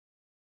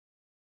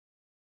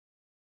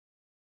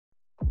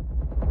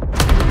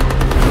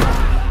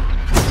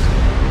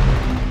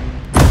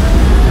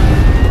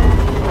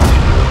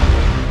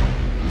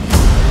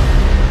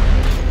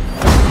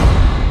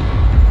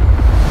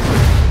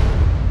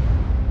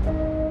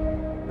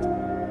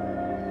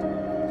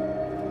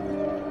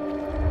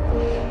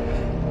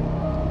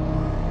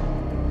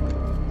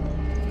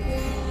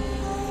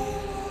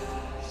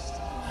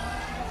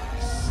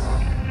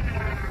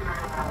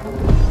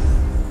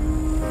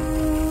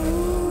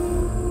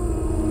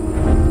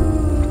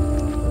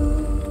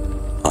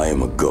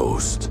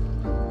Ghost,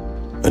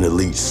 an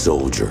elite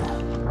soldier.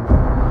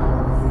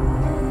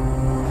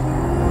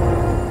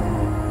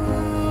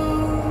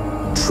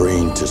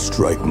 Trained to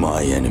strike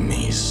my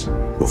enemies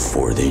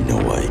before they know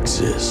I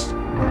exist.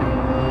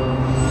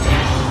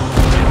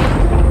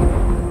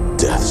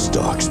 Death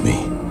stalks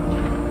me,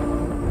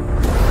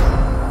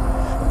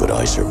 but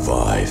I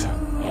survive.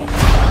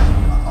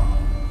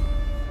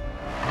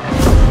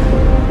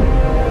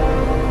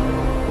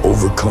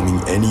 Overcoming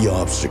any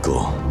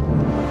obstacle.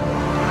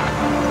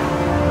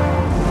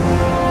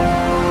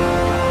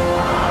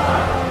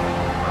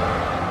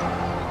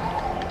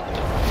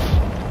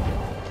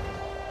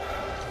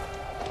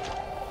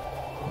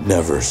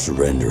 Never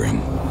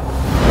surrendering.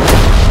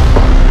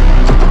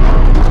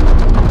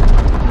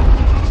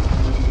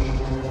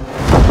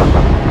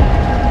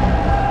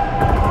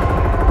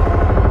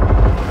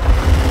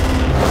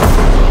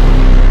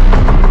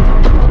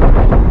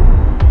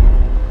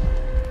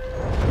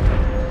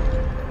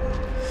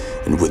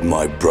 And with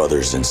my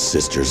brothers and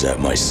sisters at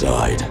my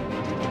side,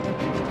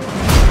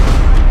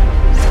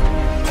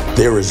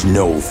 there is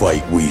no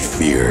fight we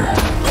fear.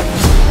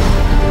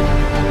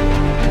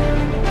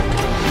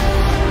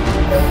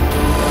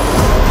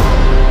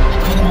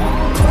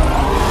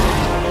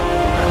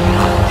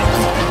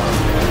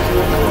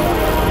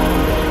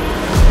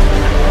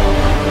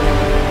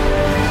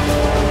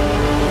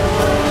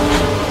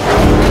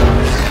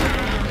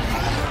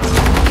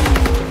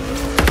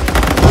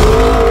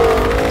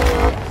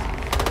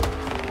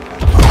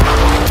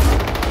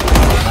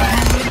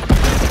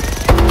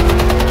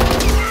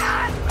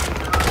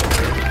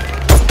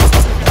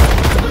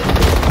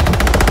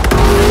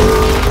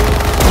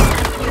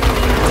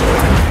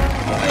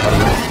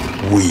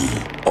 We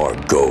are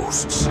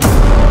ghosts.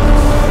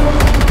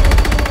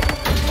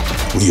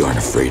 We aren't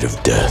afraid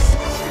of death.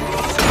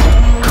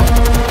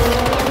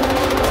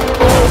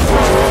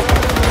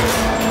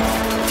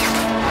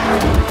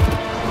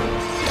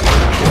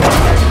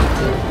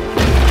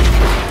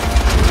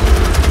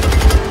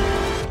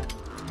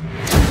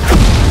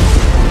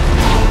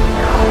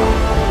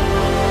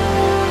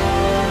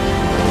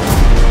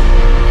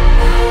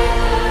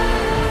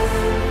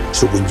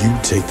 So when you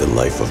take the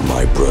life of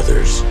my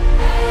brothers,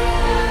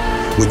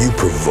 when you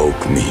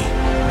provoke me,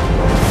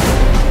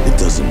 it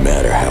doesn't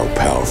matter how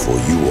powerful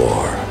you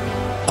are,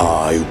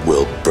 I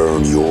will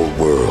burn your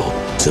world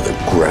to the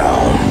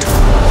ground.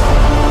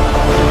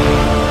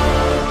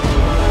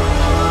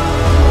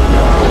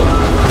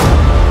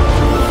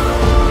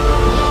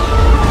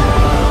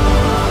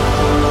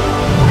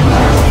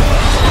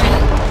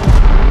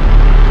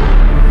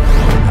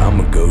 I'm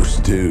a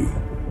ghost too.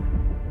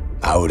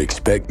 I would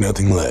expect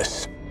nothing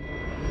less.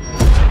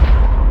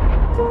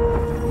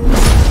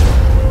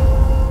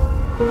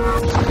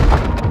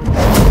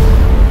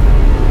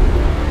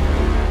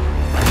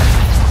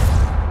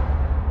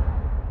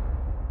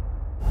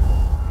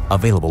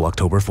 Available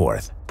October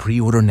 4th.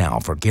 Pre-order now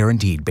for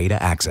guaranteed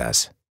beta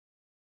access.